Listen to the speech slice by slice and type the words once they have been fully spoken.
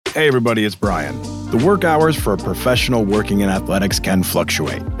Hey everybody, it's Brian. The work hours for a professional working in athletics can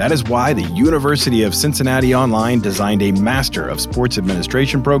fluctuate. That is why the University of Cincinnati Online designed a Master of Sports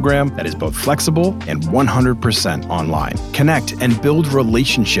Administration program that is both flexible and 100% online. Connect and build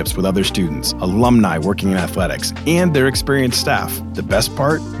relationships with other students, alumni working in athletics, and their experienced staff. The best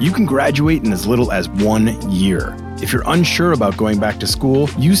part? You can graduate in as little as 1 year. If you're unsure about going back to school,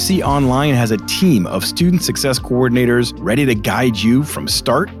 UC Online has a team of student success coordinators ready to guide you from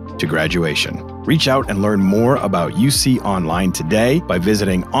start to graduation. Reach out and learn more about UC Online today by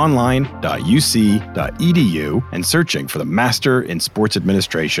visiting online.uc.edu and searching for the Master in Sports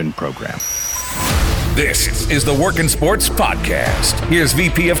Administration program. This is the WorkInSports Podcast. Here's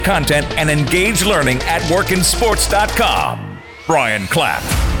VP of Content and Engaged Learning at WorkInSports.com, Brian Clapp.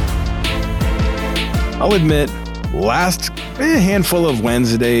 I'll admit, last handful of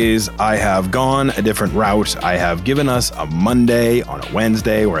Wednesdays, I have gone a different route. I have given us a Monday on a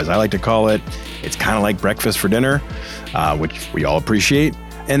Wednesday, or as I like to call it, it's kind of like breakfast for dinner, which we all appreciate.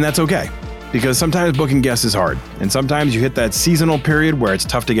 And that's okay, because sometimes booking guests is hard. And sometimes you hit that seasonal period where it's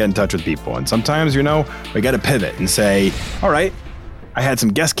tough to get in touch with people. And sometimes, we got to pivot and say, all right, I had some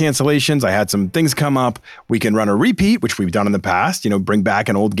guest cancellations. I had some things come up. We can run a repeat, which we've done in the past, bring back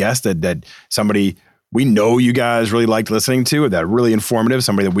an old guest that somebody we know you guys really liked listening to, that really informative,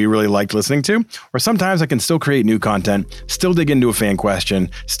 somebody that we really liked listening to. Or sometimes I can still create new content, still dig into a fan question,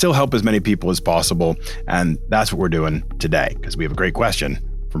 still help as many people as possible. And that's what we're doing today, because we have a great question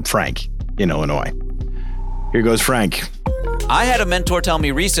from Frank in Illinois. Here goes Frank. I had a mentor tell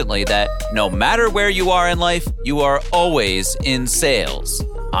me recently that no matter where you are in life, you are always in sales.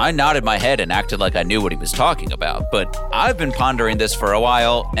 I nodded my head and acted like I knew what he was talking about, but I've been pondering this for a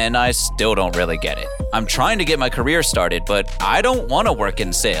while and I still don't really get it. I'm trying to get my career started, but I don't want to work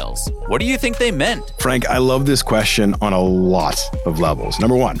in sales. What do you think they meant? Frank, I love this question on a lot of levels.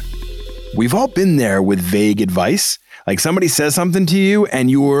 Number one, we've all been there with vague advice. Like somebody says something to you and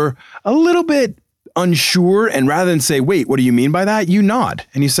you're a little bit unsure, and rather than say, wait, what do you mean by that? You nod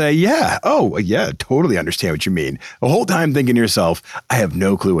and you say, yeah, totally understand what you mean. The whole time thinking to yourself, I have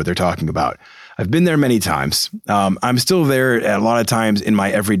no clue what they're talking about. I've been there many times. I'm still there a lot of times in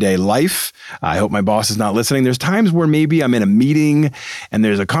my everyday life. I hope my boss is not listening. There's times where maybe I'm in a meeting and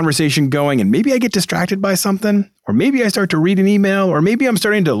there's a conversation going and maybe I get distracted by something, or maybe I start to read an email, or maybe I'm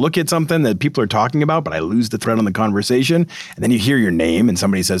starting to look at something that people are talking about, but I lose the thread on the conversation. And then you hear your name and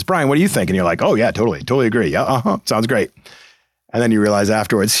somebody says, Brian, what do you think? And you're like, oh yeah, totally agree. Yeah, sounds great. And then you realize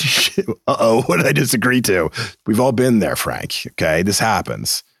afterwards, shit, what did I disagree to? We've all been there, Frank. Okay, this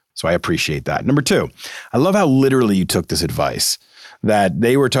happens. So I appreciate that. Number two, I love how literally you took this advice, that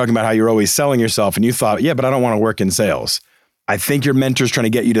they were talking about how you're always selling yourself and you thought, yeah, but I don't want to work in sales. I think your mentor's trying to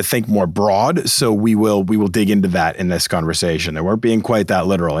get you to think more broad. So we will dig into that in this conversation. They weren't being quite that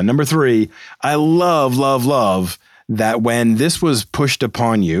literal. And number three, I love that when this was pushed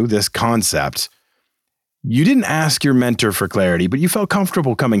upon you, this concept, you didn't ask your mentor for clarity, but you felt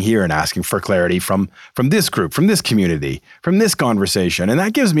comfortable coming here and asking for clarity from this group, from this community, from this conversation. And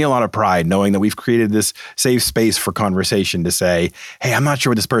that gives me a lot of pride knowing that we've created this safe space for conversation to say, hey, I'm not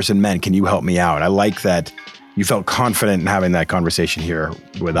sure what this person meant. Can you help me out? I like that you felt confident in having that conversation here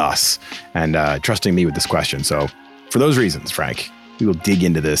with us and trusting me with this question. So for those reasons, Frank, we will dig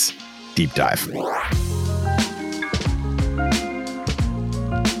into this deep dive.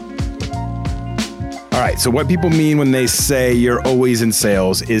 All right, so what people mean when they say you're always in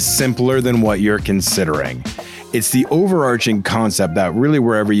sales is simpler than what you're considering. It's the overarching concept that really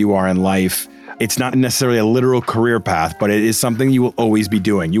wherever you are in life, it's not necessarily a literal career path, but it is something you will always be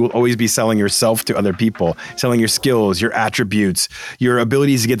doing. You will always be selling yourself to other people, selling your skills, your attributes, your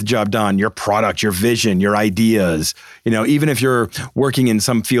abilities to get the job done, your product, your vision, your ideas. Even if you're working in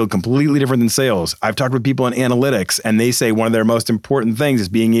some field completely different than sales, I've talked with people in analytics and they say one of their most important things is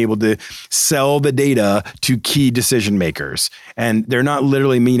being able to sell the data to key decision makers. And they're not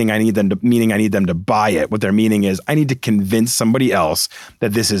literally meaning I need them to buy it. What they're meaning is I need to convince somebody else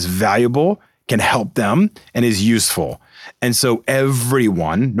that this is valuable, can help them, and is useful. And so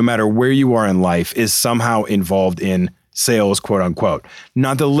everyone, no matter where you are in life, is somehow involved in sales, quote unquote.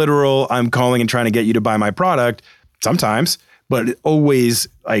 Not the literal, I'm calling and trying to get you to buy my product sometimes, but always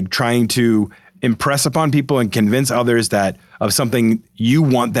like trying to impress upon people and convince others that of something you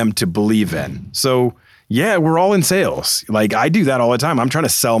want them to believe in. So yeah, we're all in sales. Like I do that all the time. I'm trying to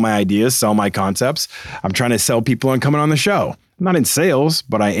sell my ideas, sell my concepts. I'm trying to sell people on coming on the show. I'm not in sales,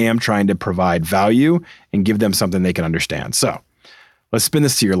 but I am trying to provide value and give them something they can understand. So let's spin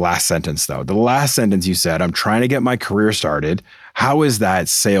this to your last sentence though. The last sentence you said, I'm trying to get my career started. How is that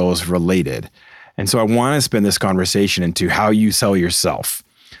sales related? And so I want to spin this conversation into how you sell yourself.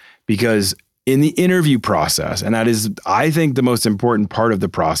 Because in the interview process, and that is, I think, the most important part of the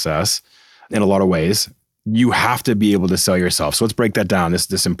process in a lot of ways, you have to be able to sell yourself. So let's break that down,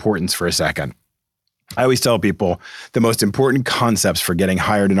 this importance for a second. I always tell people the most important concepts for getting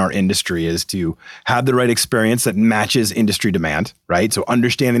hired in our industry is to have the right experience that matches industry demand, right? So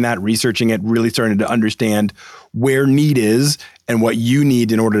understanding that, researching it, really starting to understand where need is and what you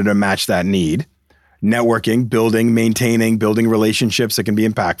need in order to match that need. Networking, building, maintaining, building relationships that can be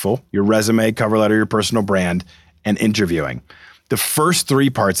impactful, your resume, cover letter, your personal brand, and interviewing. The first three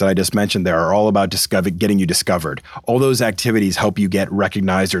parts that I just mentioned there are all about getting you discovered. All those activities help you get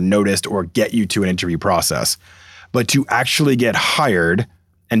recognized or noticed or get you to an interview process. But to actually get hired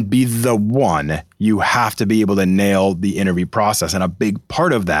and be the one, you have to be able to nail the interview process. And a big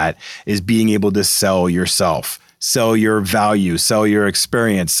part of that is being able to sell yourself, sell your value, sell your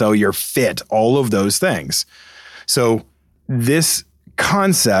experience, sell your fit, all of those things. So this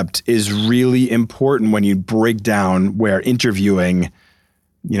concept is really important when you break down where interviewing,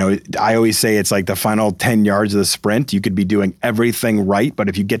 I always say it's like the final 10 yards of the sprint. You could be doing everything right, but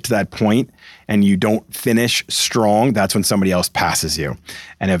if you get to that point and you don't finish strong, that's when somebody else passes you.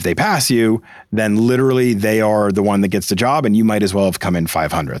 And if they pass you, then literally they are the one that gets the job and you might as well have come in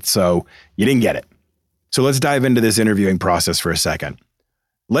 500th. So you didn't get it. So let's dive into this interviewing process for a second.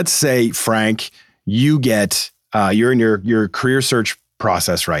 Let's say, Frank, you're in your career search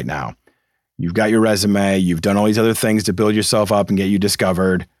process right now. You've got your resume, you've done all these other things to build yourself up and get you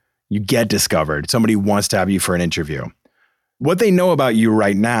discovered. You get discovered. Somebody wants to have you for an interview. What they know about you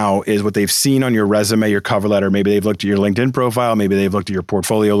right now is what they've seen on your resume, your cover letter. Maybe they've looked at your LinkedIn profile. Maybe they've looked at your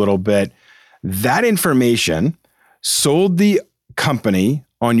portfolio a little bit. That information sold the company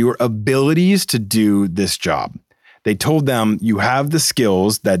on your abilities to do this job. They told them you have the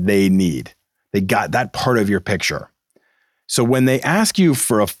skills that they need. They got that part of your picture. So when they ask you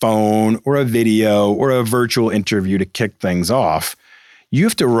for a phone or a video or a virtual interview to kick things off, you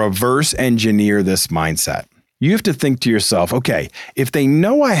have to reverse engineer this mindset. You have to think to yourself, okay, if they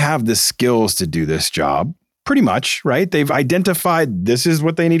know I have the skills to do this job, pretty much, right? They've identified this is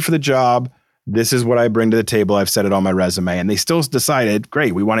what they need for the job. This is what I bring to the table. I've said it on my resume. And they still decided,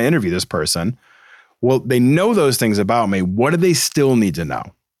 great, we want to interview this person. Well, they know those things about me. What do they still need to know?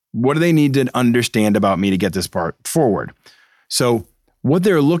 What do they need to understand about me to get this part forward? So what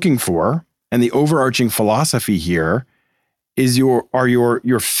they're looking for, and the overarching philosophy here, is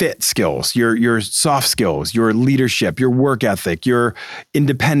your fit skills, your soft skills, your leadership, your work ethic, your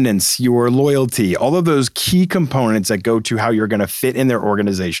independence, your loyalty, all of those key components that go to how you're going to fit in their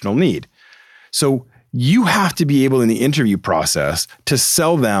organizational need. So you have to be able in the interview process to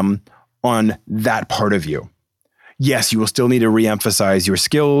sell them on that part of you. Yes, you will still need to reemphasize your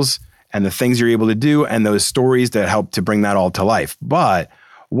skills and the things you're able to do and those stories that help to bring that all to life. But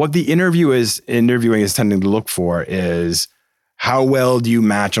what the interviewing is tending to look for is how well do you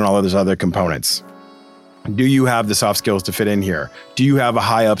match on all of those other components? Do you have the soft skills to fit in here? Do you have a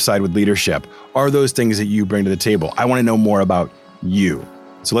high upside with leadership? Are those things that you bring to the table? I want to know more about you.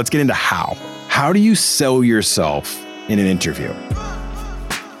 So let's get into how. How do you sell yourself in an interview?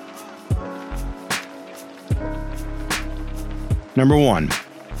 Number one,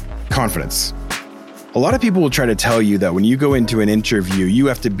 confidence. A lot of people will try to tell you that when you go into an interview, you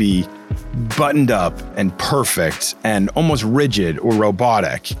have to be buttoned up and perfect and almost rigid or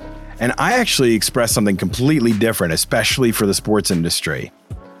robotic. And I actually express something completely different, especially for the sports industry.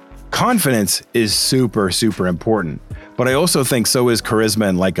 Confidence is super, super important, but I also think so is charisma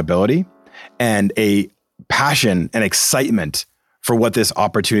and likability and a passion and excitement for what this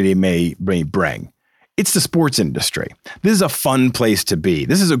opportunity may bring. It's the sports industry. This is a fun place to be.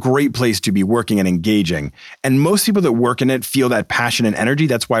 This is a great place to be working and engaging. And most people that work in it feel that passion and energy.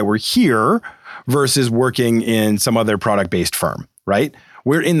 That's why we're here versus working in some other product-based firm, right?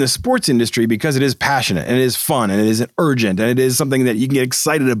 We're in the sports industry because it is passionate and it is fun and it is urgent and it is something that you can get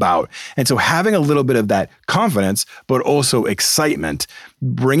excited about. And so having a little bit of that confidence, but also excitement,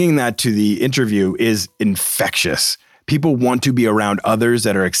 bringing that to the interview is infectious. People want to be around others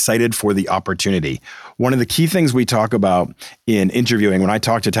that are excited for the opportunity. One of the key things we talk about in interviewing, when I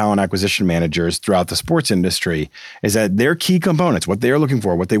talk to talent acquisition managers throughout the sports industry, is that their key components, what they are looking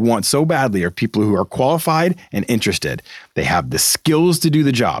for, what they want so badly, are people who are qualified and interested. They have the skills to do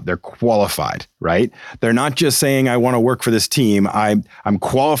the job. They're qualified, right? They're not just saying, I want to work for this team. I'm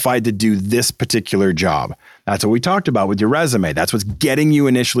qualified to do this particular job. That's what we talked about with your resume. That's what's getting you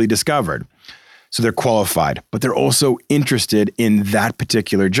initially discovered. So they're qualified, but they're also interested in that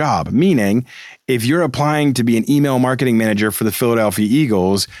particular job. Meaning, if you're applying to be an email marketing manager for the Philadelphia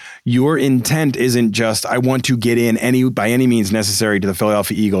Eagles, your intent isn't just, I want to get in by any means necessary to the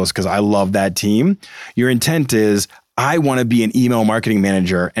Philadelphia Eagles because I love that team. Your intent is, I want to be an email marketing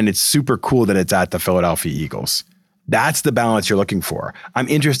manager, and it's super cool that it's at the Philadelphia Eagles. That's the balance you're looking for. I'm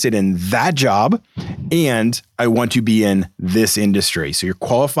interested in that job and I want to be in this industry. So you're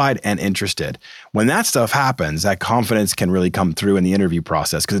qualified and interested. When that stuff happens, that confidence can really come through in the interview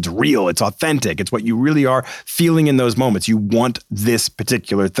process because it's real, it's authentic, it's what you really are feeling in those moments. You want this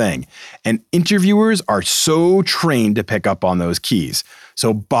particular thing. And interviewers are so trained to pick up on those keys.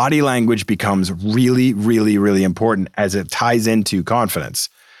 So body language becomes really, really, really important as it ties into confidence.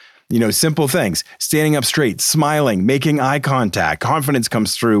 Simple things, standing up straight, smiling, making eye contact, confidence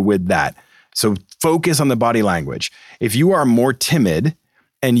comes through with that. So focus on the body language. If you are more timid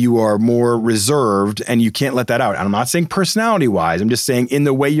and you are more reserved and you can't let that out, and I'm not saying personality wise, I'm just saying in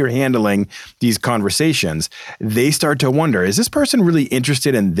the way you're handling these conversations, they start to wonder, is this person really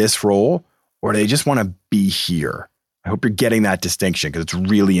interested in this role or do they just want to be here? I hope you're getting that distinction because it's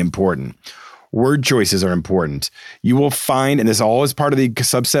really important. Word choices are important. You will find, and this all is part of the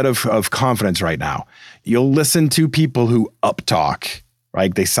subset of confidence right now, you'll listen to people who uptalk,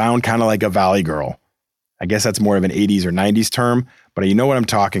 right? They sound kind of like a valley girl. I guess that's more of an 80s or 90s term, but you know what I'm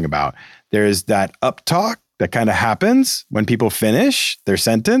talking about. There's that uptalk that kind of happens when people finish their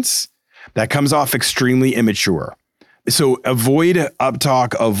sentence that comes off extremely immature. So avoid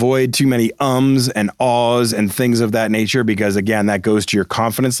uptalk, avoid too many ums and ahs and things of that nature, because again, that goes to your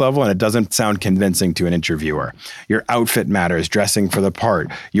confidence level and it doesn't sound convincing to an interviewer. Your outfit matters, dressing for the part,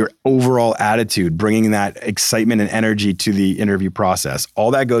 your overall attitude, bringing that excitement and energy to the interview process.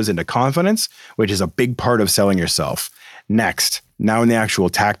 All that goes into confidence, which is a big part of selling yourself. Next, now in the actual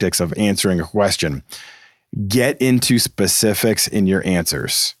tactics of answering a question, get into specifics in your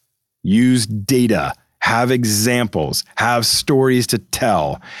answers. Use data. Have examples, have stories to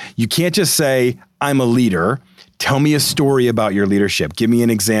tell. You can't just say, I'm a leader. Tell me a story about your leadership. Give me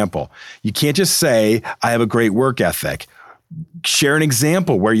an example. You can't just say, I have a great work ethic. Share an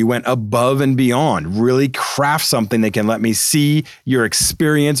example where you went above and beyond. Really craft something that can let me see your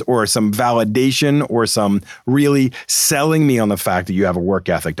experience or some validation or some really selling me on the fact that you have a work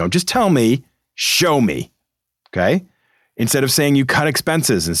ethic. Don't just tell me, show me. Okay? Instead of saying you cut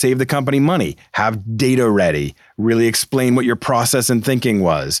expenses and save the company money, have data ready. Really explain what your process and thinking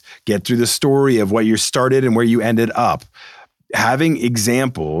was. Get through the story of what you started and where you ended up. Having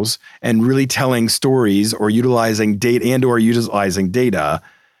examples and really telling stories or utilizing data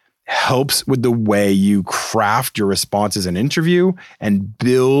helps with the way you craft your responses in interview and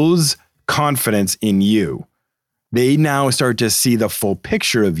builds confidence in you. They now start to see the full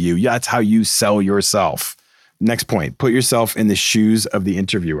picture of you. That's how you sell yourself. Next point, put yourself in the shoes of the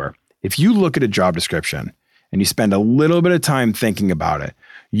interviewer. If you look at a job description and you spend a little bit of time thinking about it,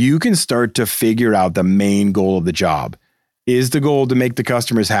 you can start to figure out the main goal of the job. Is the goal to make the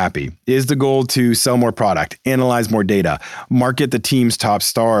customers happy? Is the goal to sell more product, analyze more data, market the team's top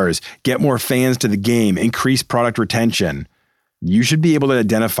stars, get more fans to the game, increase product retention? You should be able to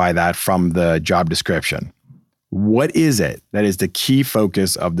identify that from the job description. What is it that is the key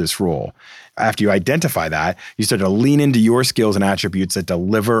focus of this role? After you identify that, you start to lean into your skills and attributes that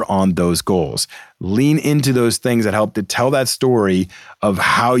deliver on those goals. Lean into those things that help to tell that story of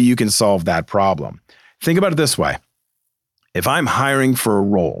how you can solve that problem. Think about it this way. If I'm hiring for a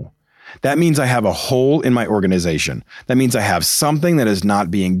role, that means I have a hole in my organization. That means I have something that is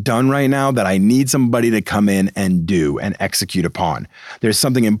not being done right now that I need somebody to come in and do and execute upon. There's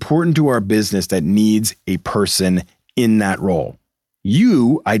something important to our business that needs a person in that role.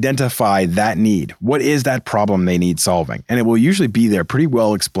 You identify that need. What is that problem they need solving? And it will usually be there pretty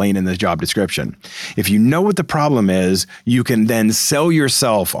well explained in the job description. If you know what the problem is, you can then sell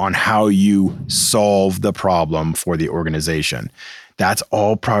yourself on how you solve the problem for the organization. That's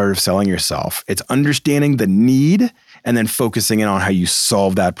all part of selling yourself. It's understanding the need and then focusing in on how you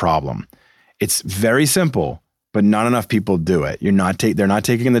solve that problem. It's very simple, but not enough people do it. They're not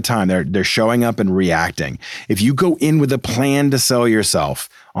taking the time. They're showing up and reacting. If you go in with a plan to sell yourself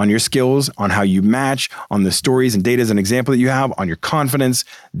on your skills, on how you match, on the stories and data as an example that you have, on your confidence,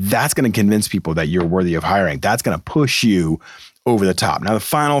 that's going to convince people that you're worthy of hiring. That's going to push you over the top. Now, the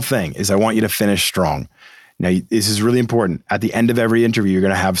final thing is I want you to finish strong. Now, this is really important. At the end of every interview, you're going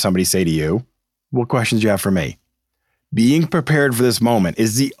to have somebody say to you, what questions do you have for me? Being prepared for this moment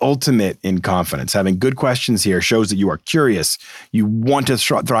is the ultimate in confidence. Having good questions here shows that you are curious, you want to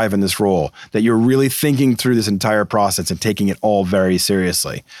thrive in this role, that you're really thinking through this entire process and taking it all very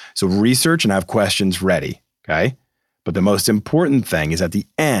seriously. So research and have questions ready, okay? But the most important thing is at the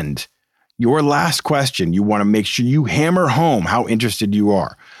end, your last question, you want to make sure you hammer home how interested you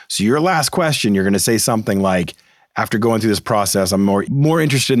are. So your last question, you're going to say something like, after going through this process, I'm more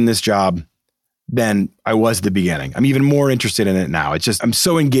interested in this job than I was at the beginning. I'm even more interested in it now. It's just, I'm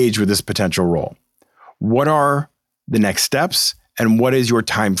so engaged with this potential role. What are the next steps and what is your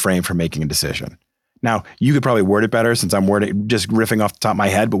time frame for making a decision? Now, you could probably word it better since I'm just riffing off the top of my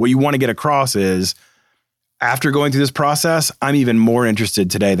head, but what you want to get across is, after going through this process, I'm even more interested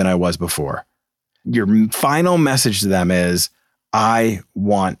today than I was before. Your final message to them is, I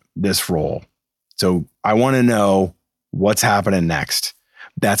want this role. So I want to know what's happening next.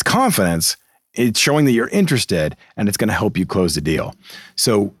 That's confidence. It's showing that you're interested and it's going to help you close the deal.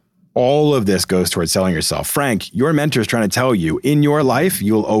 So all of this goes towards selling yourself. Frank, your mentor is trying to tell you in your life,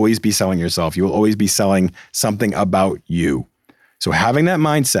 you'll always be selling yourself. You will always be selling something about you. So having that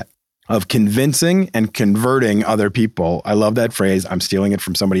mindset of convincing and converting other people. I love that phrase. I'm stealing it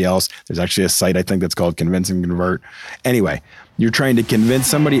from somebody else. There's actually a site, I think, that's called Convince and Convert. Anyway, you're trying to convince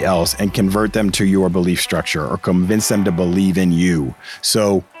somebody else and convert them to your belief structure or convince them to believe in you.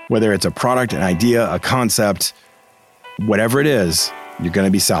 So whether it's a product, an idea, a concept, whatever it is, you're going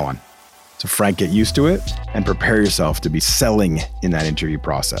to be selling. So Frank, get used to it and prepare yourself to be selling in that interview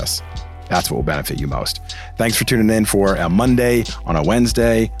process. That's what will benefit you most. Thanks for tuning in for a Monday on a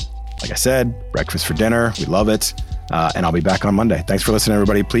Wednesday. Like I said, breakfast for dinner. We love it. And I'll be back on Monday. Thanks for listening,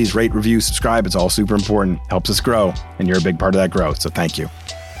 everybody. Please rate, review, subscribe. It's all super important. Helps us grow. And you're a big part of that growth. So thank you.